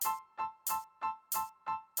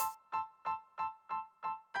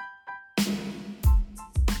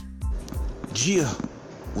Gia,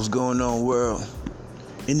 what's going on, world?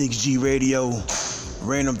 NXG Radio,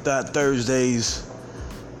 Random Thought Thursdays,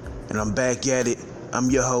 and I'm back at it.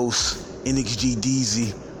 I'm your host, NXG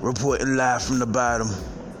DZ, reporting live from the bottom.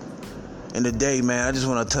 And today, man, I just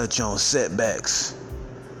want to touch on setbacks.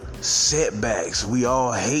 Setbacks. We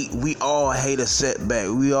all hate a setback.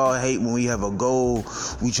 We all hate when we have a goal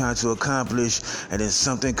we trying to accomplish, and then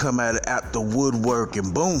something come out the woodwork,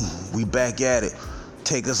 and boom, we back at it.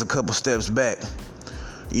 Take us a couple steps back.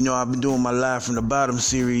 You know, I've been doing my Live from the Bottom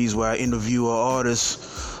series where I interview an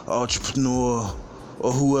artist, entrepreneur,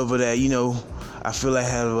 or whoever that, you know, I feel I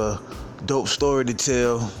have a dope story to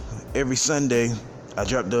tell. Every Sunday, I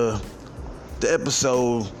drop the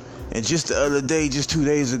episode, and just the other day, just 2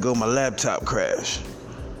 days ago, my laptop crashed.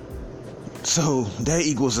 So that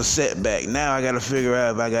equals a setback. Now I gotta figure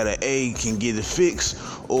out if I can get it fixed,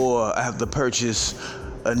 or I have to purchase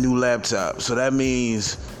a new laptop. So that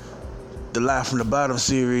means the Live from the Bottom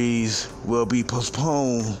series will be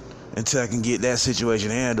postponed until I can get that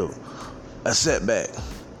situation handled. A setback.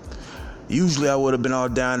 Usually I would have been all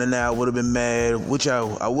down and out, I would have been mad, which I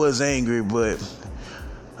was angry, but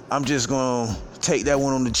I'm just gonna take that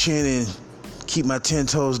one on the chin and keep my 10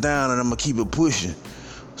 toes down, and I'm gonna keep it pushing.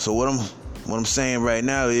 So what I'm saying right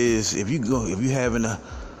now is, if you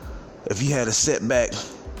had a setback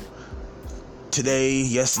today,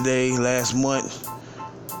 yesterday, last month,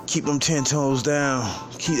 keep them 10 toes down,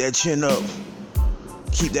 keep that chin up,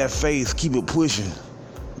 keep that faith, keep it pushing,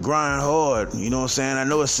 grind hard. You know what I'm saying? I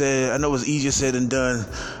know it's easier said than done.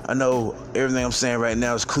 I know everything I'm saying right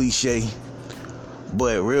now is cliche,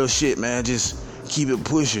 but real shit, man. Just keep it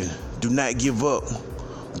pushing. Do not give up.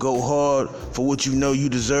 Go hard for what you know you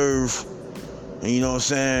deserve. And you know what I'm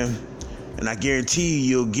saying? And I guarantee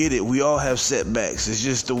you'll get it. We all have setbacks. It's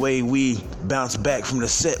just the way we bounce back from the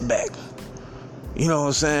setback. You know what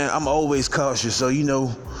I'm saying? I'm always cautious. So, you know,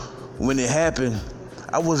 when it happened,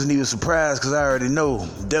 I wasn't even surprised, because I already know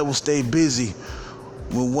devil stay busy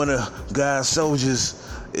when one of God's soldiers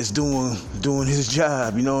is doing his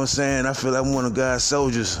job. You know what I'm saying? I feel like I'm one of God's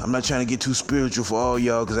soldiers. I'm not trying to get too spiritual for all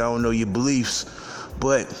y'all, because I don't know your beliefs.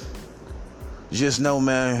 But just know,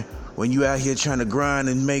 man, when you out here trying to grind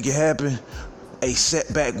and make it happen, a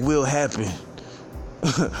setback will happen.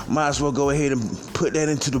 Might as well go ahead and put that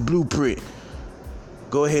into the blueprint.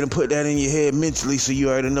 Go ahead and put that in your head mentally, so you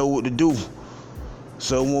already know what to do.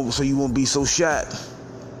 So you won't be so shocked.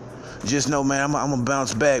 Just know, man, I'm gonna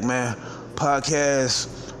bounce back, man. Podcast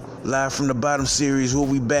Live from the Bottom series,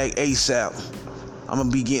 we'll be back ASAP. I'm gonna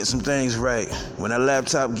be getting some things right. When that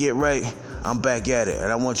laptop get right, I'm back at it,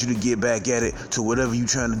 and I want you to get back at it to whatever you're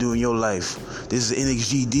trying to do in your life. This is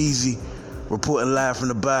NXG DZ reporting live from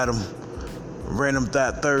the bottom. Random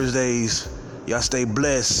Thought Thursdays. Y'all stay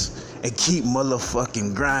blessed and keep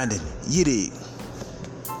motherfucking grinding. You dig?